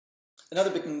Another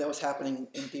big thing that was happening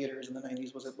in theaters in the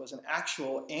 90s was it was an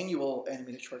actual annual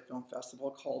animated short film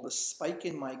festival called the Spike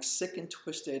and Mike Sick and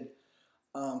Twisted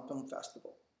Film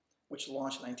Festival, which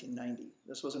launched in 1990.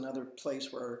 This was another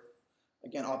place where,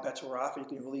 again, all bets were off. You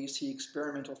could really see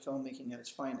experimental filmmaking at its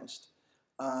finest.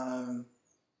 And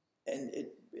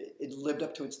it lived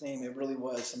up to its name. It really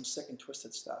was some sick and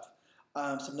twisted stuff.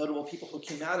 Some notable people who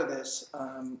came out of this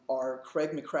are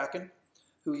Craig McCracken,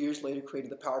 who years later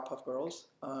created the Powerpuff Girls,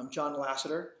 John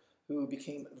Lasseter, who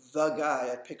became the guy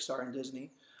at Pixar and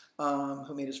Disney,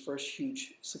 who made his first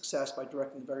huge success by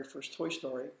directing the very first Toy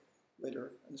Story,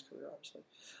 later in his career, obviously,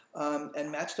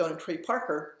 and Matt Stone and Trey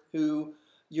Parker, who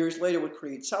years later would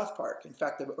create South Park. In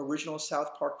fact, the original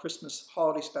South Park Christmas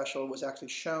holiday special was actually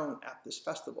shown at this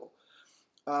festival.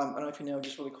 I don't know if you know,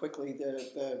 just really quickly,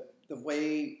 the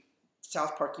way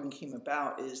South Park even came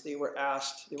about is they were at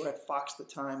Fox at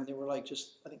the time, and they were like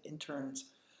just, I think, interns,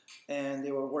 and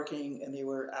they were working, and they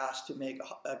were asked to make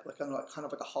kind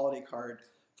of like a holiday card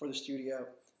for the studio,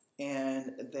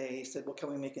 and they said, well,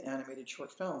 can we make an animated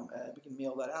short film? We can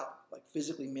mail that out, like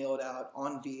physically mail it out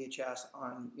on VHS,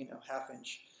 on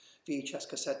half-inch VHS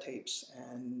cassette tapes,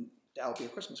 and that'll be a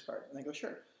Christmas card. And they go,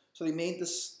 sure. So they made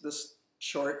this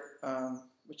short,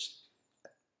 which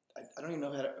I don't even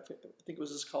know how to, I think it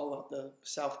was just called the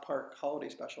South Park Holiday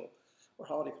Special or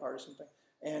Holiday Card or something.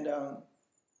 And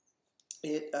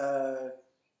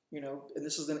and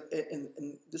this is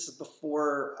this is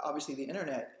before obviously the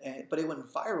internet, but it went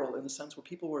viral in the sense where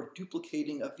people were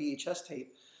duplicating a VHS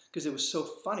tape because it was so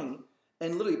funny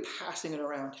and literally passing it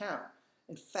around town.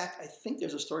 In fact, I think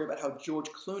there's a story about how George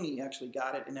Clooney actually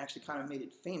got it and actually kind of made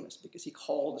it famous because he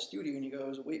called the studio and he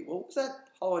goes, wait, what was that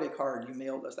holiday card you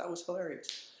mailed us? That was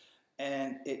hilarious.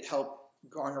 And it helped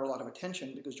garner a lot of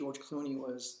attention because George Clooney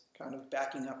was kind of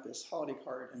backing up this holiday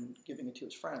card and giving it to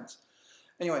his friends.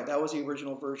 Anyway, that was the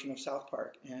original version of South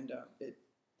Park, and it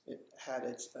had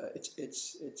its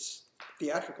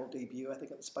theatrical debut, I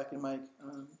think, at the Spike and Mike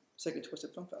Sick and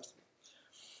Twisted Film Festival.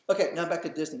 Okay, now back to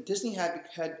Disney. Disney had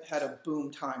a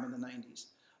boom time in the 90s.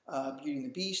 Beauty and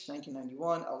the Beast,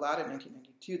 1991, Aladdin,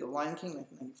 1992, The Lion King,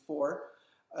 1994,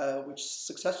 which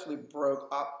successfully broke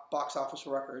box office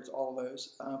records, all of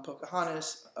those.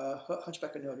 Pocahontas,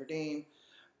 Hunchback of Notre Dame,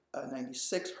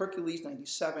 96, Hercules,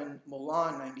 97,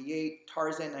 Mulan, 98,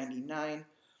 Tarzan, 99.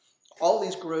 All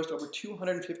these grossed over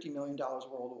 $250 million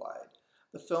worldwide.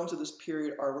 The films of this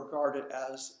period are regarded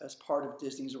as part of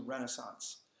Disney's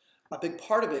renaissance. A big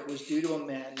part of it was due to a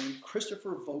man named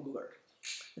Christopher Vogler.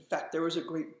 In fact, there was a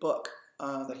great book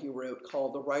that he wrote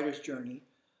called The Writer's Journey,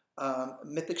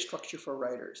 Mythic Structure for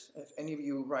Writers. If any of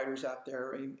you writers out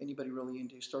there, or anybody really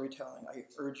into storytelling, I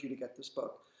urge you to get this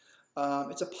book.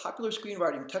 It's a popular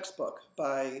screenwriting textbook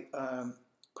by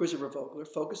Christopher Vogler,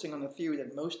 focusing on the theory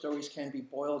that most stories can be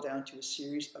boiled down to a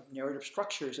series of narrative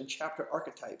structures and chapter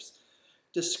archetypes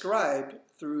described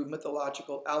through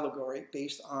mythological allegory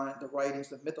based on the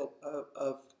writings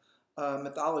of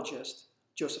mythologist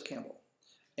Joseph Campbell,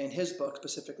 and his book,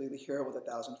 specifically The Hero with a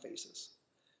Thousand Faces.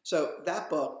 So that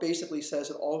book basically says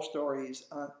that all stories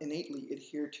innately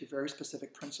adhere to very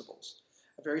specific principles,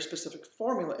 a very specific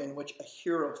formula in which a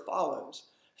hero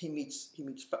follows. He meets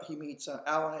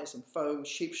allies and foes,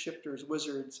 shapeshifters,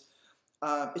 wizards.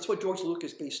 It's what George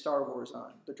Lucas based Star Wars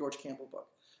on, the George Campbell book.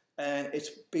 And it's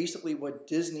basically what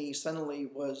Disney suddenly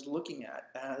was looking at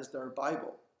as their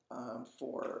Bible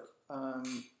for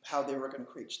how they were going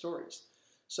to create stories.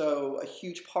 So a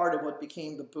huge part of what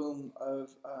became the boom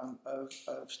of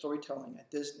storytelling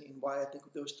at Disney, and why I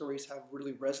think those stories have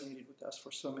really resonated with us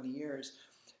for so many years,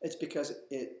 it's because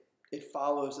it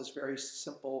follows this very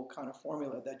simple kind of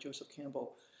formula that Joseph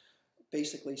Campbell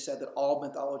basically said that all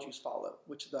mythologies follow,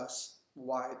 which thus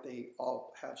why they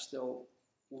all have still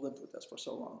lived with us for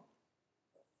so long.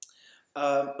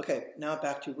 Okay, now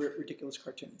back to ridiculous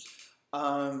cartoons.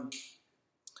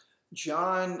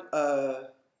 John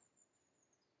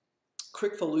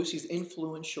Kricfalusi's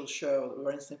influential show, The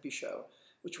Ren and Stimpy Show,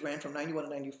 which ran from 91 to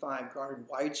 95, garnered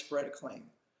widespread acclaim.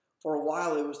 For a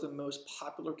while, it was the most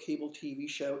popular cable TV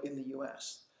show in the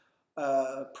U.S.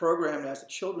 Programmed as a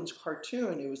children's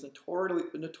cartoon, it was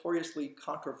notoriously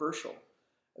controversial.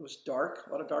 It was dark,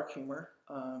 a lot of dark humor,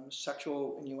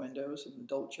 sexual innuendos and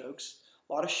adult jokes,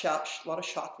 a lot of shock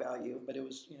value, but it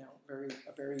was,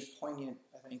 a very poignant,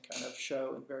 I think, kind of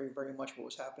show, and very, very much what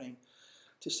was happening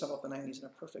to sum up the 90s in a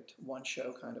perfect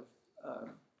one-show kind of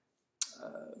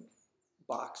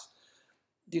box.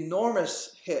 The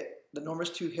enormous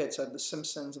two hits of The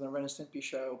Simpsons and The Ren and Stimpy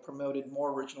Show promoted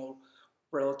more original,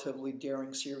 relatively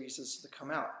daring series to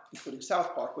come out, including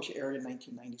South Park, which aired in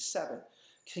 1997,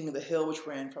 King of the Hill, which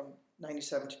ran from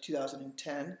 97 to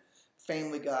 2010,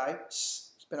 Family Guy,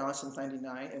 it's been on since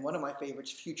 '99, and one of my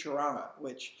favorites, Futurama,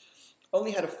 which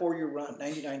only had a 4-year run,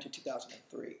 '99 to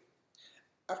 2003.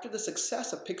 After the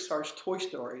success of Pixar's Toy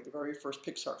Story, the very first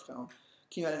Pixar film,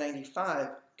 came out in '95,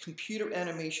 computer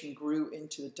animation grew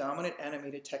into the dominant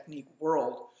animated technique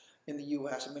world in the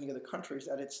U.S. and many other countries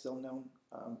that it's still known,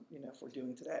 for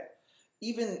doing today.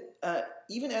 Even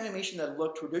animation that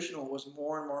looked traditional was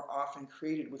more and more often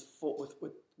created with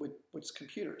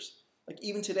computers. Like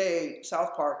even today,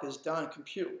 South Park is done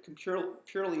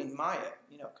purely in Maya,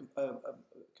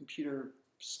 computer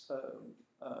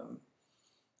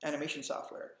animation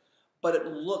software, but it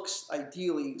looks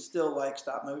ideally still like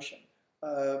stop motion.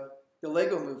 The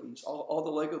Lego movies, all the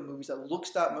Lego movies that look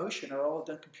stop motion are all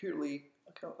done purely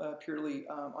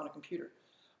on a computer.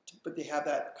 But they have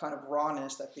that kind of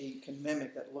rawness that they can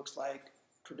mimic that looks like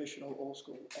traditional old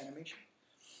school animation.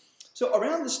 So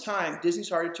around this time, Disney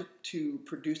started to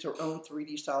produce their own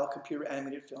 3D style computer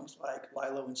animated films like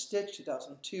Lilo and Stitch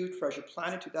 2002, Treasure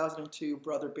Planet 2002,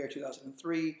 Brother Bear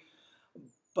 2003,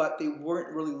 but they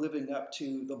weren't really living up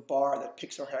to the bar that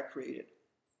Pixar had created.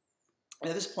 And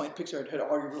at this point, Pixar had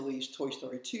already released Toy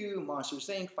Story 2, Monsters,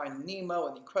 Inc., Finding Nemo,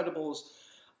 and The Incredibles.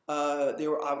 They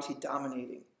were obviously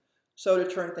dominating. So to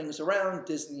turn things around,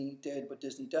 Disney did what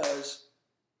Disney does.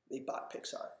 They bought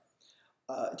Pixar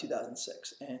in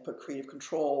 2006 and put creative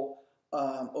control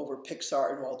over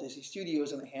Pixar and Walt Disney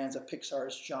Studios in the hands of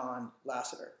Pixar's John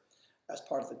Lasseter as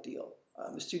part of the deal.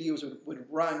 The studios would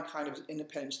run kind of as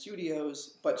independent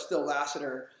studios, but still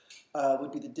Lasseter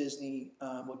would be the Disney,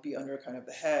 would be under kind of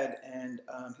the head, and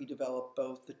he developed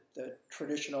both the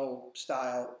traditional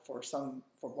style for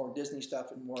more Disney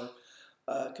stuff and more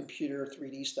computer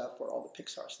 3D stuff for all the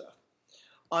Pixar stuff.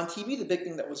 On TV, the big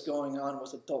thing that was going on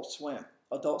was Adult Swim.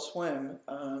 Adult Swim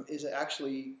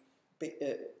actually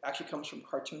comes from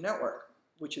Cartoon Network,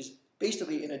 which is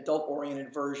basically an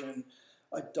adult-oriented version,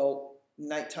 adult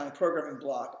nighttime programming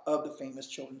block of the famous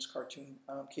children's cartoon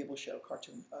cable show,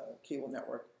 Cartoon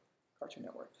Network.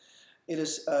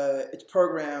 It's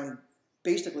programmed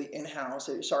basically in-house.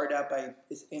 It started out by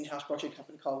this in-house production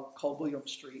company called William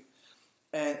Street.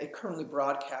 And it currently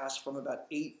broadcasts from about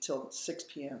 8 till 6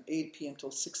 p.m., 8 p.m.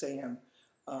 till 6 a.m.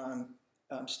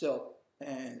 Still,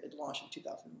 and it launched in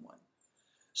 2001.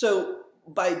 So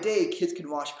by day, kids can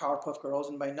watch Powerpuff Girls,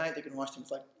 and by night they can watch things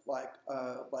like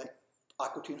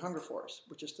Aqua Teen Hunger Force,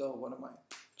 which is still one of my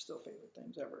favorite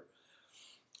things ever.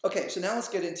 Okay, so now let's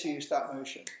get into stop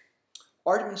motion.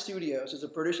 Aardman Studios is a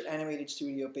British animated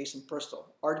studio based in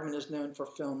Bristol. Aardman is known for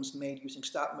films made using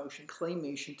stop-motion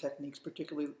claymation techniques,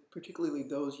 particularly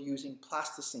those using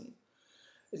plasticine.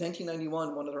 In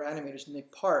 1991, one of their animators,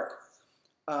 Nick Park,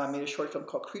 made a short film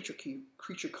called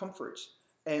Creature Comforts,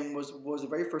 and was the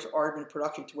very first Aardman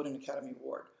production to win an Academy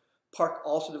Award. Park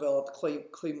also developed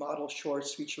clay model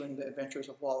shorts featuring the adventures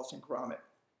of Wallace and Gromit.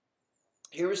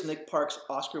 Here is Nick Park's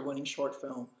Oscar-winning short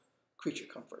film, Creature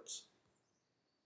Comforts.